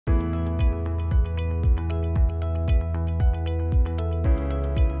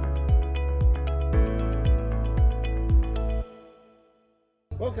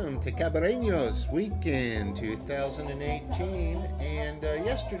welcome to Cabrereño's Weekend 2018. And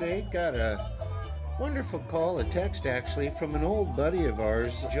yesterday got a wonderful call, a text actually, from an old buddy of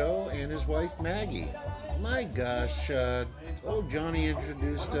ours, Joe and his wife Maggie. My gosh, old Johnny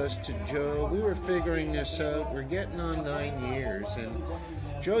introduced us to Joe. We were figuring this out. We're getting on 9 years, and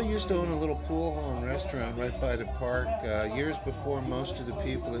Joe used to own a little pool hall and restaurant right by the park years before most of the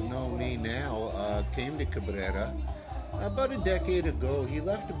people that know me now came to Cabrera. About a decade ago. He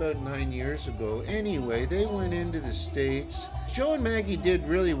left about 9 years ago. Anyway, they went into the States. Joe and Maggie did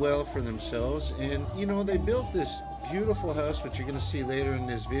really well for themselves, and you know, they built this beautiful house, which you're going to see later in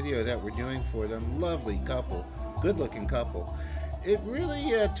this video that we're doing for them. Lovely couple, good looking couple. It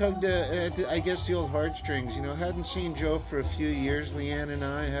really tugged at, I guess, the old heartstrings. You know, hadn't seen Joe for a few years. Leanne and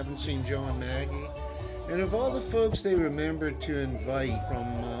I haven't seen Joe and Maggie. And of all the folks they remembered to invite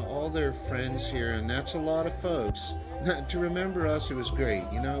from all their friends here, and that's a lot of folks, to remember us, it was great.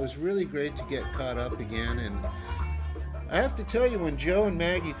 You know, it was really great to get caught up again. And I have to tell you, when Joe and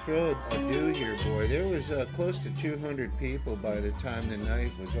Maggie throw a do here, boy, there was close to 200 people by the time the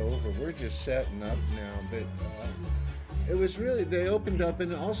night was over. We're just setting up now, but it was really, they opened up,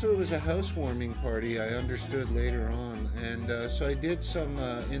 and also it was a housewarming party, I understood later on. And so I did some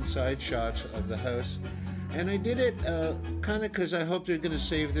inside shots of the house. And I did it kind of because I hope they're going to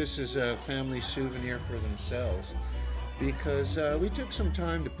save this as a family souvenir for themselves. Because we took some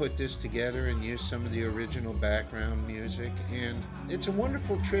time to put this together and use some of the original background music. And it's a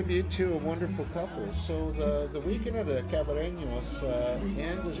wonderful tribute to a wonderful couple. So the weekend of the Cabrereños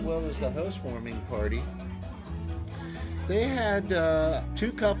and as well as the housewarming party, they had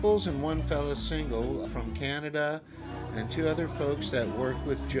 2 couples and 1 fella single from Canada, and 2 other folks that work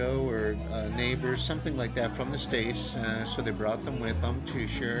with Joe or neighbors, something like that, from the States. So they brought them with them to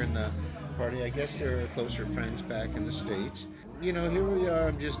share in the party. I guess they're closer friends back in the States. You know, here we are.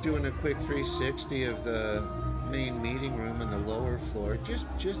 I'm just doing a quick 360 of the main meeting room on the lower floor. Just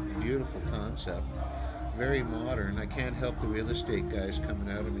beautiful concept. Very modern. I can't help the real estate guys coming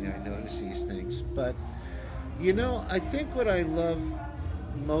out of me. I notice these things. But, you know, I think what I love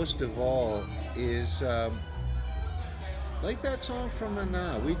most of all is like that song from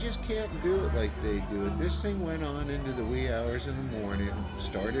Mana. We just can't do it like they do it. This thing went on into the wee hours in the morning,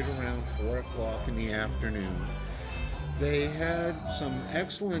 started around 4 o'clock in the afternoon. They had some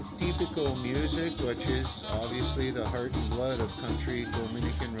excellent typical music, which is obviously the heart and blood of country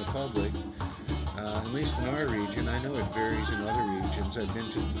Dominican Republic, at least in our region. I know it varies in other regions. I've been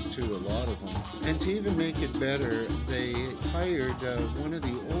to a lot of them. And to even make it better, they hired one of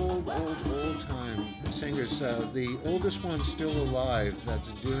the old-time singers, the oldest one still alive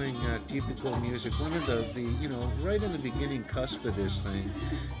that's doing typical music, one of the you know, right in the beginning cusp of this thing.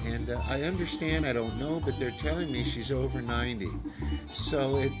 And I understand, I don't know, but they're telling me she's over 90.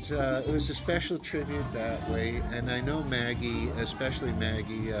 So it was a special tribute that way. And I know Maggie, especially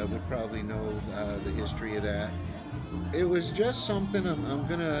Maggie, would probably know the history of that. It was just something. I'm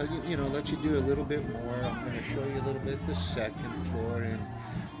gonna, you know, let you do a little bit more. I'm gonna show you a little bit the second floor. And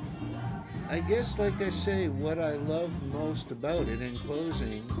I guess, like I say, what I love most about it in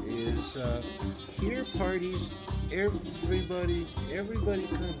closing is here parties, everybody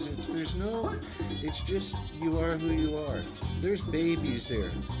comes. It's just you are who you are. There's babies there.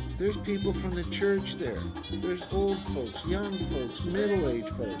 There's people from the church there. There's old folks, young folks, middle-aged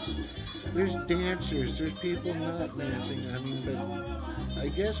folks. There's dancers. There's people not dancing. I mean, but I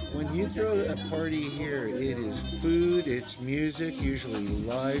guess when you throw a party here, it is food, it's music, usually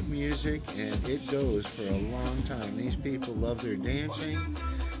live music, and it goes for a long time. These people love their dancing,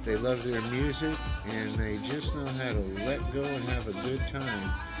 they love their music, and they just know how to let go and have a good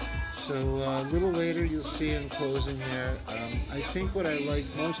time. So a little later you'll see in closing there, I think what I like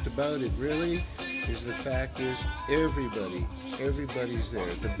most about it really is the fact is everybody's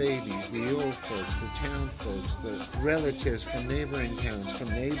there. The babies, the old folks, the town folks, the relatives from neighboring towns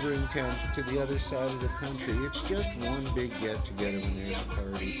to the other side of the country. It's just one big get-together when there's a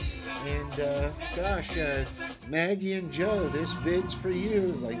party. And gosh, Maggie and Joe, this vid's for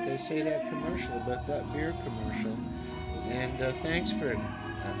you. Like they say that commercial about that beer commercial. And thanks for a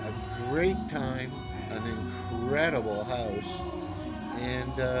great time, an incredible house.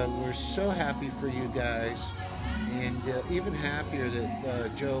 And we're so happy for you guys, and even happier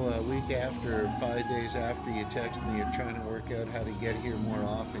that Joe, a week after, 5 days after you texted me, you're trying to work out how to get here more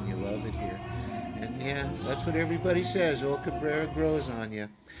often. You love it here. And yeah, that's what everybody says. Old Cabrera grows on you.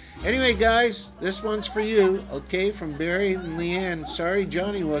 Anyway, guys, this one's for you, okay, from Barry and Leanne. Sorry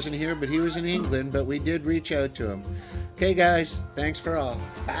Johnny wasn't here, but he was in England, but we did reach out to him. Okay, guys, thanks for all.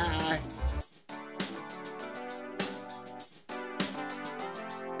 Bye.